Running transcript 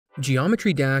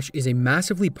Geometry Dash is a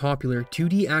massively popular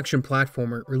 2D action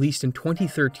platformer released in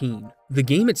 2013. The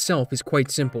game itself is quite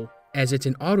simple, as it's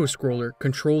an auto-scroller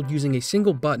controlled using a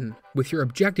single button, with your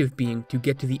objective being to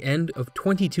get to the end of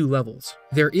 22 levels.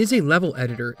 There is a level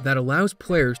editor that allows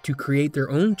players to create their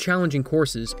own challenging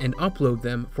courses and upload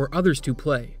them for others to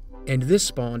play, and this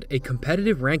spawned a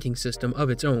competitive ranking system of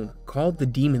its own called the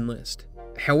Demon List.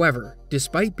 However,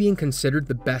 despite being considered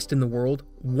the best in the world,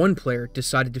 one player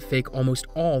decided to fake almost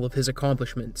all of his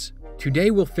accomplishments. Today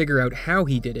we'll figure out how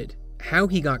he did it, how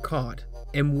he got caught,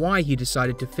 and why he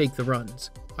decided to fake the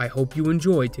runs. I hope you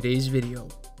enjoyed today's video.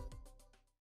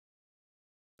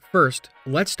 First,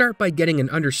 let's start by getting an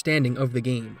understanding of the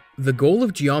game. The goal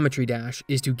of Geometry Dash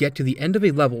is to get to the end of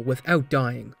a level without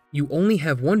dying. You only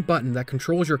have one button that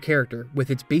controls your character,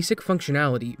 with its basic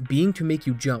functionality being to make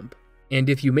you jump. And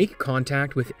if you make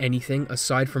contact with anything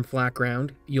aside from flat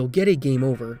ground, you'll get a game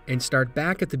over and start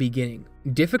back at the beginning.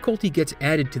 Difficulty gets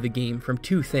added to the game from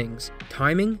two things: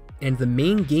 timing and the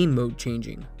main game mode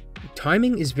changing.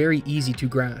 Timing is very easy to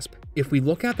grasp. If we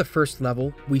look at the first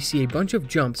level, we see a bunch of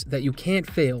jumps that you can't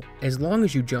fail as long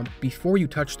as you jump before you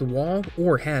touch the wall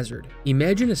or hazard.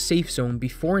 Imagine a safe zone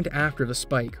before and after the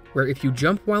spike, where if you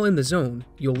jump while in the zone,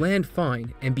 you'll land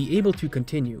fine and be able to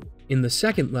continue. In the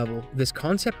second level, this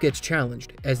concept gets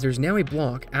challenged as there's now a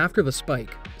block after the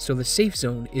spike, so the safe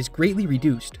zone is greatly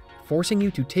reduced, forcing you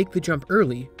to take the jump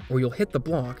early or you'll hit the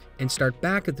block and start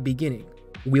back at the beginning.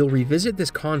 We'll revisit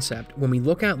this concept when we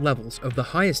look at levels of the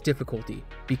highest difficulty,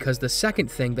 because the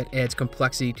second thing that adds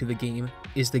complexity to the game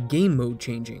is the game mode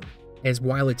changing, as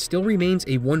while it still remains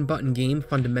a one-button game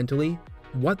fundamentally,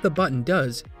 what the button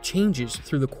does changes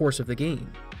through the course of the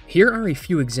game. Here are a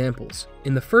few examples.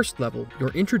 In the first level, you're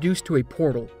introduced to a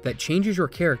portal that changes your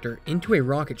character into a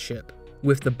rocket ship,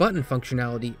 with the button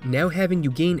functionality now having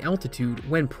you gain altitude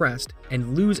when pressed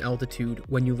and lose altitude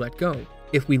when you let go.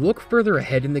 If we look further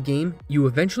ahead in the game, you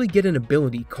eventually get an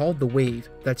ability called the Wave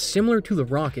that's similar to the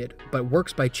rocket, but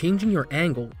works by changing your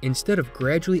angle instead of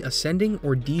gradually ascending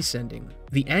or descending.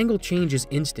 The angle change is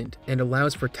instant and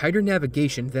allows for tighter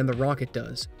navigation than the rocket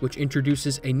does, which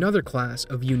introduces another class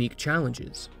of unique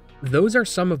challenges. Those are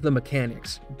some of the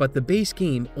mechanics, but the base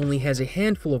game only has a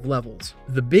handful of levels.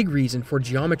 The big reason for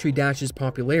Geometry Dash's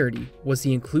popularity was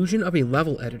the inclusion of a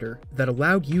level editor that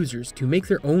allowed users to make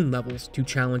their own levels to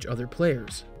challenge other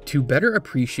players. To better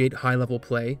appreciate high-level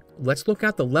play, let's look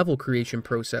at the level creation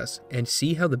process and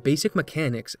see how the basic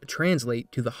mechanics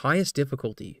translate to the highest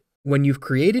difficulty. When you've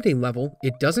created a level,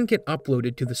 it doesn't get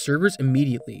uploaded to the servers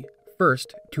immediately.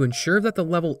 First, to ensure that the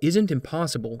level isn't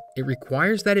impossible, it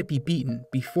requires that it be beaten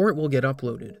before it will get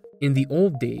uploaded. In the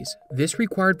old days, this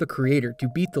required the creator to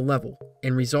beat the level,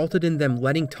 and resulted in them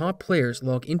letting top players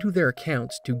log into their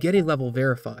accounts to get a level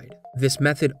verified. This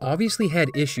method obviously had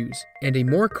issues, and a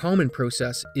more common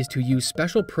process is to use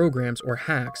special programs or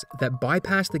hacks that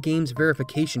bypass the game's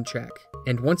verification check,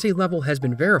 and once a level has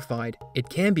been verified, it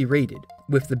can be rated,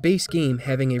 with the base game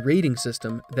having a rating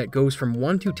system that goes from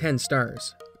 1 to 10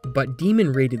 stars. But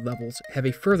demon rated levels have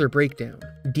a further breakdown.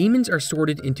 Demons are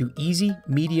sorted into easy,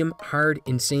 medium, hard,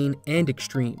 insane, and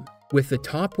extreme, with the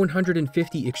top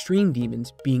 150 extreme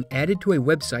demons being added to a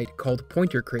website called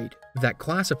Pointer Crate that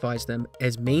classifies them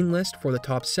as main list for the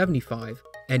top 75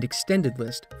 and extended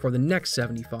list for the next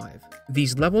 75.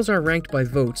 These levels are ranked by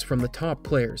votes from the top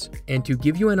players, and to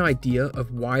give you an idea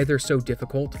of why they're so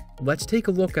difficult, let's take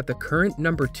a look at the current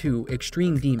number 2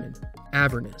 extreme demon,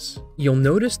 Avernus. You'll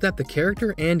notice that the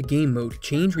character and game mode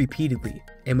change repeatedly,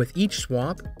 and with each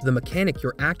swap, the mechanic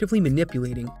you're actively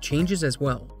manipulating changes as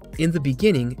well. In the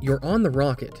beginning, you're on the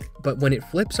rocket, but when it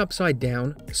flips upside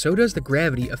down, so does the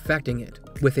gravity affecting it,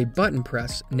 with a button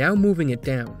press now moving it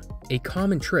down, a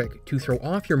common trick to throw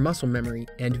off your muscle memory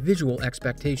and visual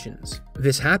expectations.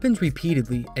 This happens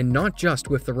repeatedly, and not just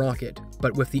with the rocket,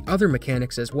 but with the other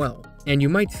mechanics as well. And you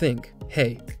might think,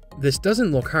 hey, this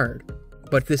doesn't look hard.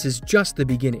 But this is just the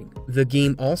beginning. The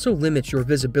game also limits your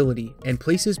visibility and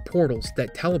places portals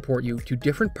that teleport you to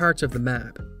different parts of the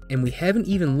map, and we haven't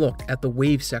even looked at the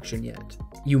wave section yet.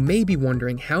 You may be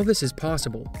wondering how this is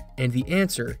possible, and the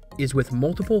answer is with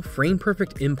multiple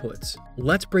frame-perfect inputs.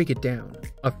 Let's break it down.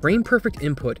 A frame-perfect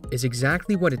input is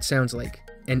exactly what it sounds like,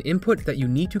 an input that you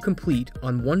need to complete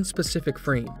on one specific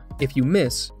frame. If you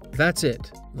miss, that's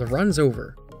it, the run's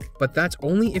over. But that's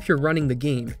only if you're running the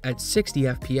game at 60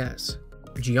 FPS.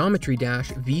 Geometry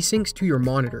Dash V-syncs to your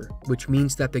monitor, which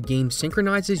means that the game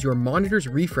synchronizes your monitor's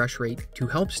refresh rate to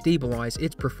help stabilize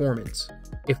its performance.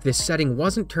 If this setting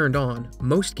wasn't turned on,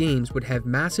 most games would have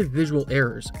massive visual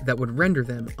errors that would render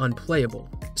them unplayable.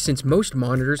 Since most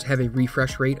monitors have a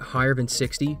refresh rate higher than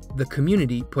 60, the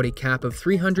community put a cap of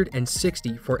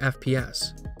 360 for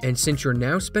FPS. And since you're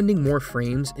now spending more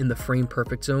frames in the frame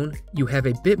perfect zone, you have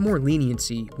a bit more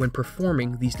leniency when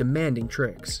performing these demanding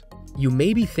tricks. You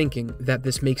may be thinking that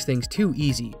this makes things too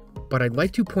easy, but I'd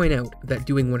like to point out that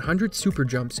doing 100 super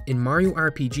jumps in Mario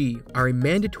RPG are a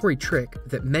mandatory trick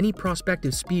that many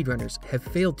prospective speedrunners have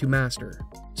failed to master.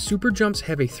 Super jumps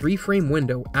have a 3-frame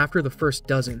window after the first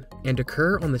dozen and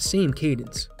occur on the same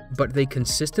cadence, but they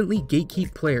consistently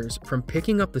gatekeep players from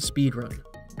picking up the speedrun.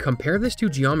 Compare this to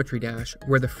Geometry Dash,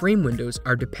 where the frame windows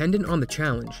are dependent on the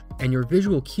challenge, and your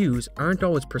visual cues aren't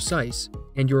always precise,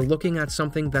 and you're looking at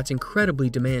something that's incredibly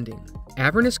demanding.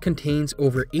 Avernus contains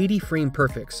over 80 frame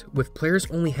perfects, with players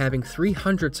only having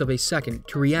 0.03 of a second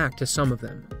to react to some of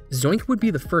them. Zoink would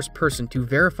be the first person to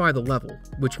verify the level,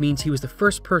 which means he was the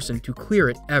first person to clear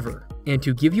it ever. And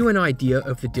to give you an idea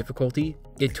of the difficulty,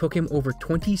 it took him over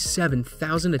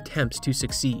 27,000 attempts to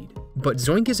succeed. But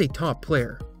Zoink is a top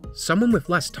player. Someone with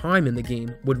less time in the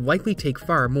game would likely take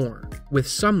far more, with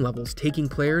some levels taking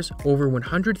players over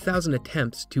 100,000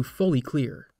 attempts to fully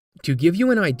clear. To give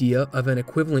you an idea of an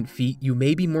equivalent feat you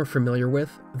may be more familiar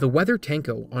with, the Weather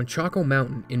Tenko on Choco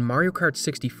Mountain in Mario Kart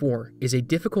 64 is a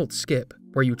difficult skip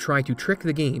where you try to trick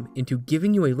the game into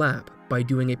giving you a lap by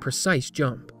doing a precise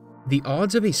jump. The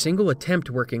odds of a single attempt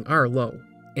working are low,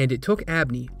 and it took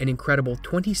Abney an incredible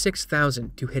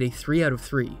 26,000 to hit a 3 out of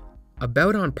 3.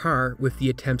 About on par with the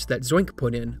attempts that Zoink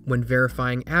put in when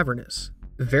verifying Avernus.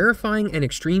 Verifying an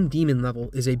extreme demon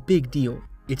level is a big deal.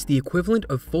 It's the equivalent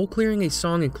of full clearing a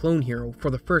song in Clone Hero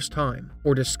for the first time,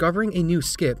 or discovering a new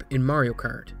skip in Mario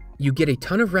Kart. You get a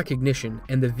ton of recognition,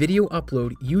 and the video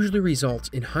upload usually results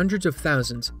in hundreds of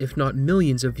thousands, if not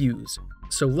millions of views.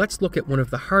 So let's look at one of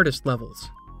the hardest levels,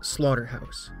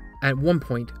 Slaughterhouse. At one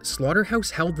point,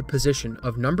 Slaughterhouse held the position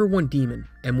of #1 demon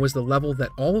and was the level that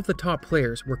all of the top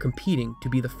players were competing to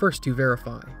be the first to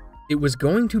verify. It was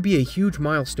going to be a huge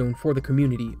milestone for the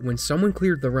community when someone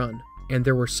cleared the run, and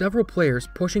there were several players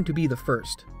pushing to be the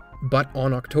first. But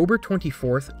on October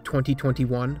 24th,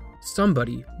 2021,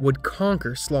 somebody would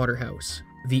conquer Slaughterhouse.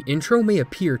 The intro may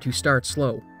appear to start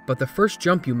slow, but the first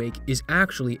jump you make is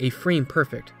actually a frame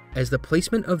perfect, as the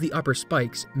placement of the upper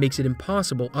spikes makes it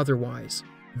impossible otherwise.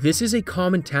 This is a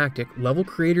common tactic level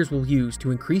creators will use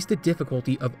to increase the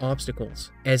difficulty of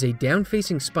obstacles, as a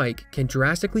down-facing spike can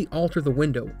drastically alter the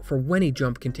window for when a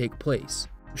jump can take place.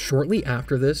 Shortly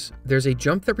after this, there's a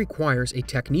jump that requires a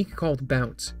technique called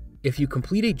bounce. If you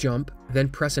complete a jump, then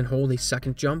press and hold a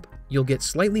second jump, you'll get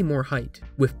slightly more height,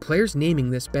 with players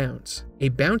naming this bounce. A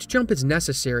bounce jump is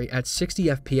necessary at 60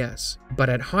 FPS, but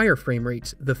at higher frame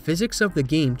rates, the physics of the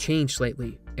game change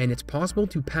slightly, and it's possible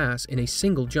to pass in a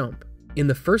single jump. In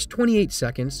the first 28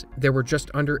 seconds, there were just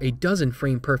under a dozen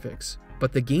frame perfects,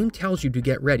 but the game tells you to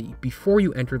get ready before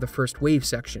you enter the first wave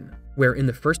section, where in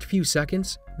the first few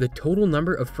seconds, the total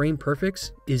number of frame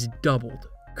perfects is doubled.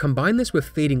 Combine this with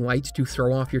fading lights to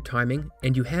throw off your timing,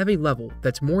 and you have a level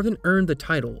that's more than earned the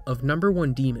title of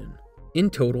 #1 demon. In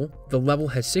total, the level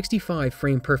has 65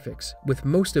 frame perfects, with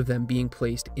most of them being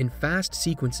placed in fast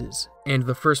sequences, and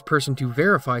the first person to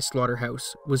verify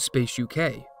Slaughterhouse was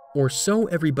Spaceuk. Or so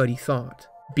everybody thought,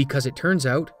 because it turns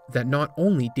out that not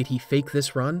only did he fake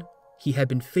this run, he had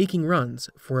been faking runs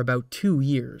for about 2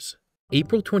 years.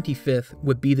 April 25th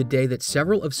would be the day that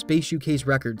several of Spaceuk's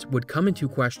records would come into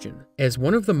question, as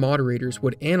one of the moderators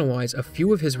would analyze a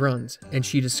few of his runs, and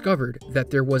she discovered that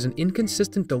there was an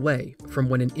inconsistent delay from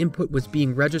when an input was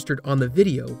being registered on the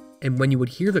video and when you would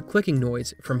hear the clicking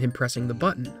noise from him pressing the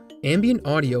button. Ambient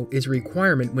audio is a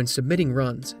requirement when submitting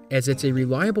runs, as it's a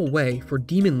reliable way for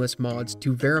demonless mods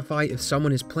to verify if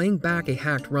someone is playing back a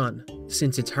hacked run,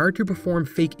 since it's hard to perform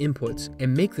fake inputs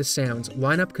and make the sounds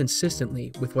line up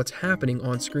consistently with what's happening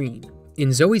on screen.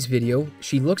 In Zoe's video,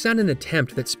 she looks at an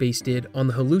attempt that Space did on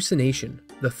the Hallucination,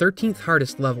 the 13th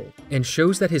hardest level, and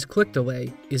shows that his click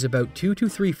delay is about 2 to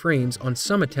 3 frames on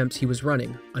some attempts he was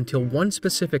running, until one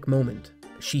specific moment.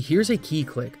 She hears a key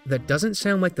click that doesn't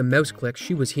sound like the mouse click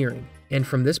she was hearing, and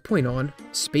from this point on,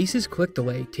 Space's click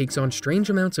delay takes on strange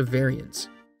amounts of variance.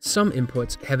 Some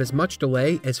inputs have as much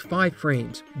delay as 5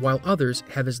 frames, while others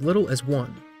have as little as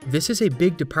 1. This is a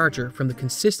big departure from the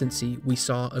consistency we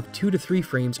saw of 2 to 3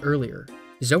 frames earlier.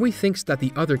 Zoe thinks that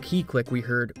the other key click we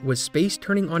heard was Space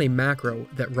turning on a macro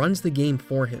that runs the game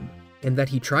for him, and that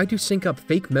he tried to sync up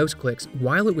fake mouse clicks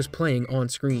while it was playing on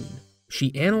screen.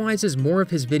 She analyzes more of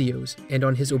his videos, and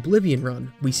on his Oblivion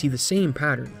run, we see the same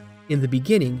pattern. In the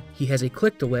beginning, he has a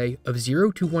click delay of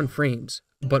 0 to 1 frames,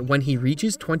 but when he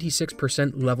reaches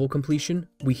 26% level completion,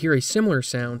 we hear a similar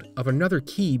sound of another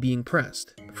key being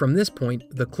pressed. From this point,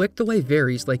 the click delay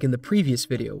varies like in the previous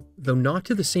video, though not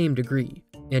to the same degree,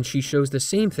 and she shows the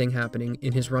same thing happening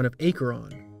in his run of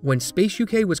Acheron. When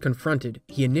Spaceuk was confronted,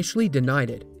 he initially denied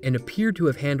it and appeared to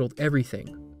have handled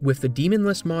everything, with the Demon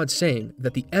List mod saying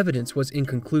that the evidence was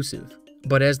inconclusive.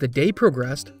 But as the day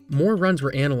progressed, more runs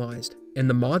were analyzed, and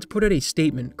the mods put out a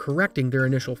statement correcting their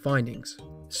initial findings.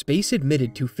 Space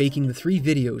admitted to faking the 3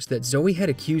 videos that Zoe had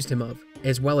accused him of,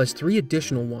 as well as 3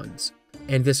 additional ones.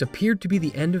 And this appeared to be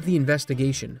the end of the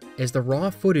investigation, as the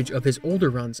raw footage of his older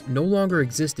runs no longer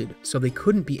existed, so they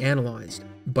couldn't be analyzed.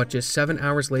 But just 7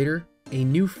 hours later, a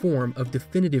new form of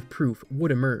definitive proof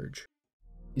would emerge.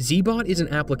 Zbot is an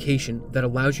application that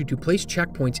allows you to place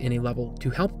checkpoints in a level to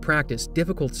help practice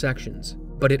difficult sections,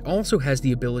 but it also has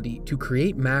the ability to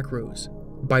create macros.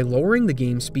 By lowering the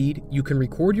game speed, you can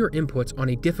record your inputs on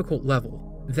a difficult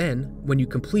level. Then, when you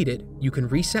complete it, you can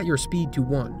reset your speed to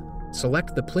 1,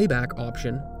 select the playback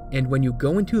option, and when you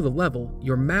go into the level,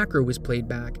 your macro is played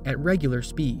back at regular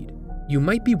speed. You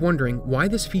might be wondering why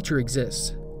this feature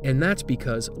exists, and that's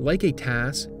because, like a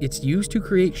TAS, it's used to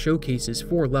create showcases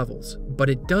for levels, but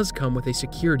it does come with a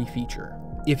security feature.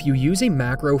 If you use a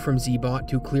macro from Zbot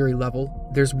to clear a level,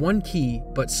 there's one key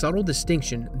but subtle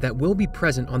distinction that will be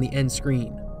present on the end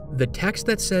screen. The text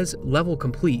that says level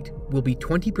complete will be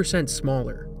 20%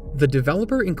 smaller. The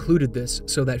developer included this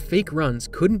so that fake runs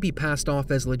couldn't be passed off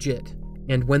as legit,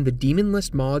 and when the Demon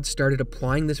List mods started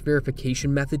applying this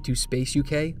verification method to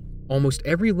Spaceuk, almost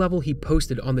every level he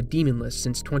posted on the Demon List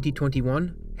since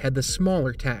 2021 had the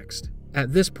smaller text.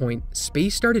 At this point,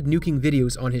 Space started nuking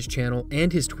videos on his channel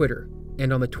and his Twitter,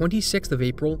 and on the 26th of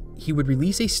April, he would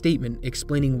release a statement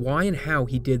explaining why and how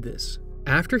he did this.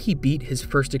 After he beat his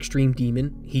first extreme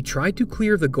demon, he tried to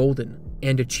clear the golden,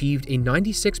 and achieved a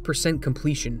 96%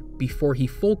 completion before he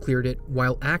full cleared it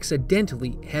while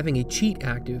accidentally having a cheat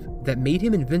active that made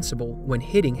him invincible when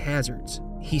hitting hazards.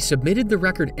 He submitted the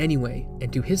record anyway,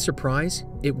 and to his surprise,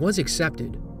 it was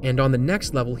accepted, and on the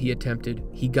next level he attempted,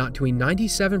 he got to a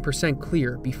 97%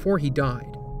 clear before he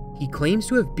died. He claims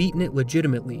to have beaten it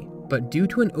legitimately, but due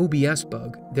to an OBS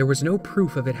bug, there was no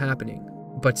proof of it happening.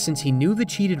 But since he knew the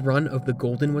cheated run of the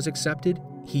golden was accepted,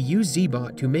 he used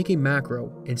Zbot to make a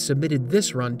macro and submitted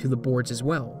this run to the boards as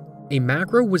well. A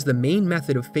macro was the main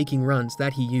method of faking runs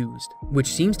that he used, which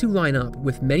seems to line up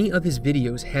with many of his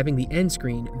videos having the end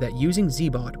screen that using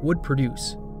Zbot would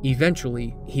produce.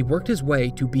 Eventually, he worked his way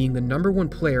to being the #1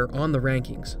 player on the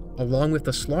rankings, along with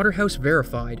the Slaughterhouse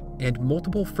Verified and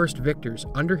multiple first victors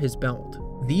under his belt.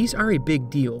 These are a big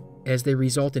deal, as they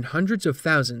result in hundreds of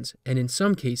thousands, and in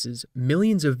some cases,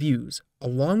 millions of views,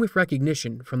 along with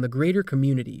recognition from the greater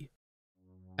community.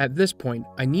 At this point,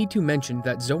 I need to mention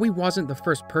that Zoe wasn't the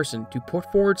first person to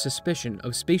put forward suspicion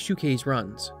of Spaceuk's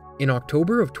runs. In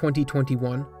October of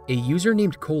 2021, a user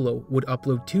named Kolo would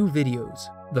upload 2 videos.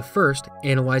 The first,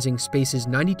 analyzing Space's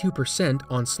 92%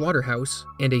 on Slaughterhouse,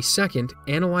 and a second,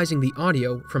 analyzing the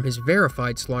audio from his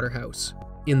verified Slaughterhouse.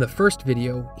 In the first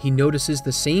video, he notices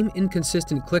the same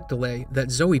inconsistent click delay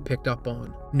that Zoe picked up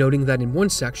on, noting that in one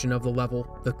section of the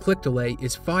level, the click delay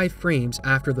is 5 frames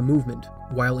after the movement,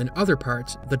 while in other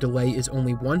parts, the delay is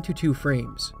only 1 to 2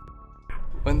 frames.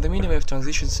 When the mini-wave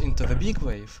transitions into the big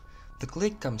wave, the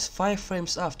click comes 5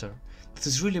 frames after. This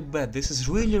is really bad, this is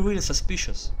really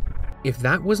suspicious. If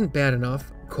that wasn't bad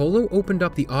enough, Kolo opened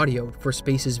up the audio for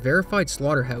Space's verified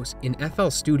Slaughterhouse in FL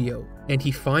Studio, and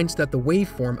he finds that the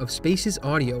waveform of Space's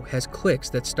audio has clicks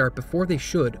that start before they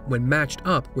should when matched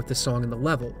up with the song in the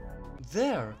level.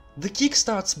 There! The kick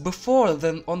starts before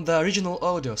than on the original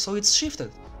audio, so it's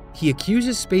shifted. He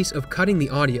accuses Space of cutting the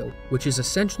audio, which is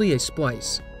essentially a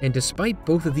splice, and despite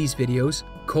both of these videos,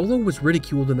 Kolo was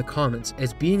ridiculed in the comments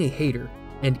as being a hater,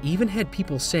 and even had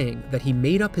people saying that he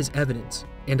made up his evidence.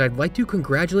 And I'd like to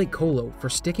congratulate Kolo for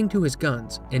sticking to his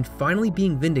guns and finally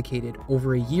being vindicated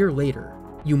over a year later.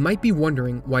 You might be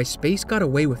wondering why Space got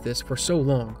away with this for so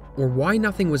long, or why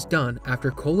nothing was done after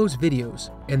Kolo's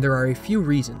videos, and there are a few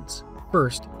reasons.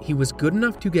 First, he was good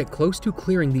enough to get close to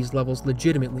clearing these levels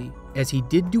legitimately, as he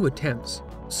did do attempts,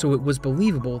 so it was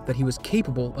believable that he was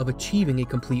capable of achieving a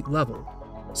complete level.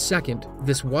 Second,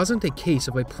 this wasn't a case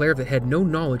of a player that had no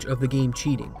knowledge of the game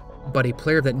cheating, but a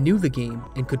player that knew the game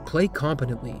and could play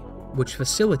competently, which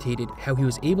facilitated how he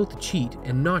was able to cheat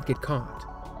and not get caught.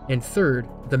 And third,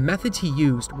 the methods he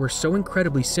used were so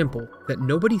incredibly simple that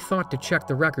nobody thought to check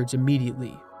the records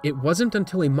immediately. It wasn't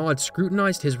until a mod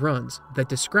scrutinized his runs that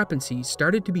discrepancies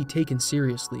started to be taken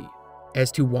seriously.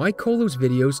 As to why Kolo's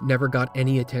videos never got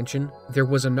any attention, there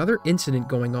was another incident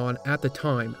going on at the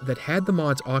time that had the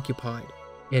mods occupied.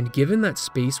 And given that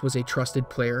Space was a trusted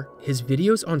player, his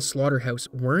videos on Slaughterhouse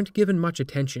weren't given much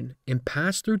attention and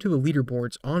passed through to the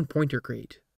leaderboards on Pointer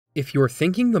Crate. If you're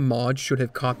thinking the mod should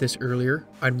have caught this earlier,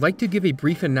 I'd like to give a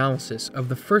brief analysis of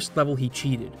the first level he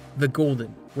cheated, the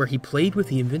Golden, where he played with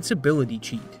the invincibility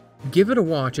cheat. Give it a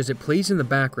watch as it plays in the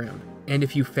background, and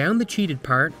if you found the cheated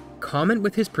part, comment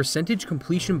with his percentage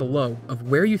completion below of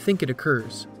where you think it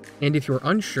occurs. And if you're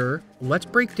unsure, let's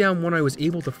break down one I was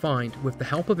able to find with the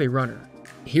help of a runner.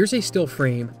 Here's a still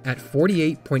frame at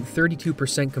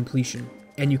 48.32% completion,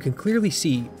 and you can clearly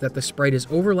see that the sprite is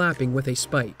overlapping with a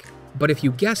spike. But if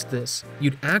you guessed this,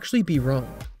 you'd actually be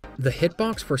wrong. The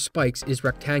hitbox for spikes is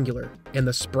rectangular, and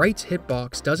the sprite's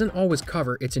hitbox doesn't always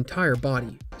cover its entire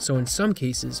body, so in some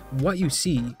cases, what you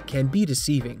see can be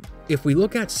deceiving. If we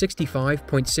look at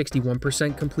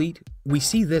 65.61% complete, we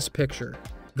see this picture.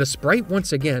 The sprite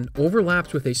once again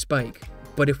overlaps with a spike,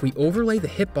 but if we overlay the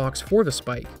hitbox for the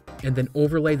spike, and then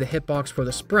overlay the hitbox for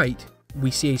the sprite,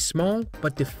 we see a small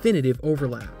but definitive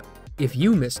overlap. If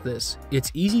you missed this, it's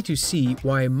easy to see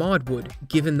why a mod would,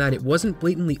 given that it wasn't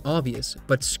blatantly obvious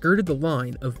but skirted the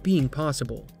line of being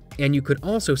possible. And you could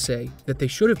also say that they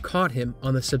should have caught him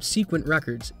on the subsequent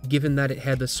records given that it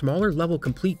had the smaller level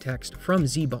complete text from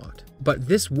Zbot. But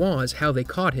this was how they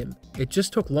caught him, it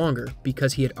just took longer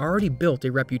because he had already built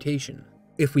a reputation.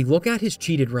 If we look at his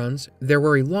cheated runs, there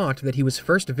were a lot that he was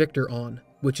first victor on,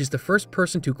 which is the first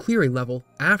person to clear a level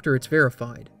after it's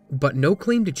verified. But no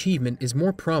claimed achievement is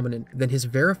more prominent than his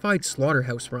verified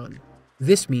Slaughterhouse run.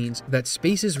 This means that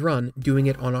Space's run doing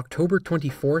it on October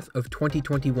 24th of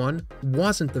 2021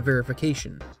 wasn't the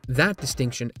verification. That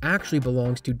distinction actually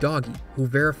belongs to Doggie, who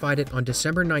verified it on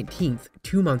December 19th,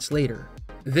 2 months later.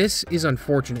 This is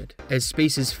unfortunate, as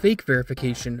Space's fake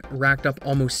verification racked up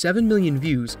almost 7 million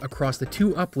views across the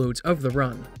 2 uploads of the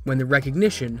run, when the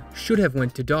recognition should have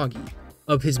went to Doggie.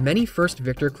 Of his many first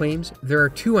victor claims, there are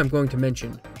 2 I'm going to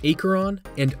mention, Acheron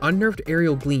and Unnerved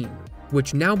Aerial Gleam,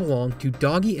 which now belong to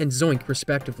Doggie and Zoink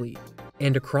respectively.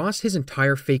 And across his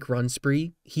entire fake run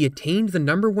spree, he attained the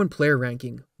 #1 player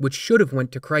ranking, which should have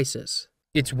went to Crisis.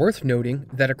 It's worth noting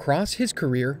that across his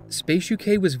career,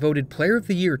 Spaceuk was voted Player of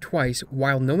the Year twice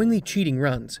while knowingly cheating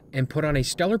runs, and put on a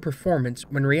stellar performance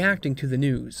when reacting to the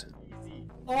news.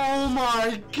 Oh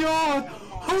my god!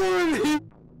 Holy...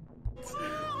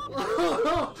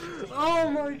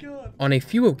 Oh my god! On a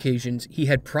few occasions, he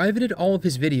had privated all of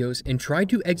his videos and tried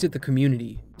to exit the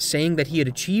community, saying that he had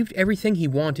achieved everything he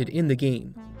wanted in the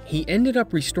game. He ended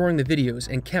up restoring the videos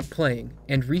and kept playing,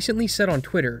 and recently said on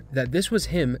Twitter that this was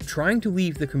him trying to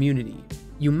leave the community.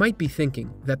 You might be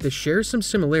thinking that this shares some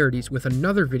similarities with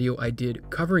another video I did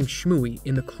covering Shmooey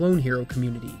in the Clone Hero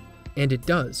community. And it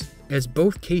does, as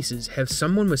both cases have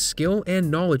someone with skill and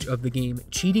knowledge of the game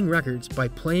cheating records by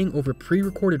playing over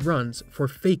pre-recorded runs for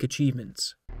fake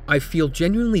achievements. I feel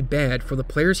genuinely bad for the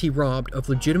players he robbed of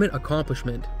legitimate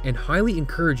accomplishment, and highly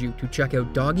encourage you to check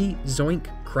out Doggie, Zoink,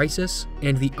 Crisis,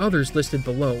 and the others listed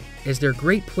below, as they're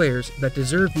great players that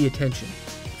deserve the attention.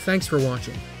 Thanks for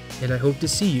watching, and I hope to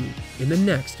see you in the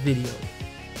next video.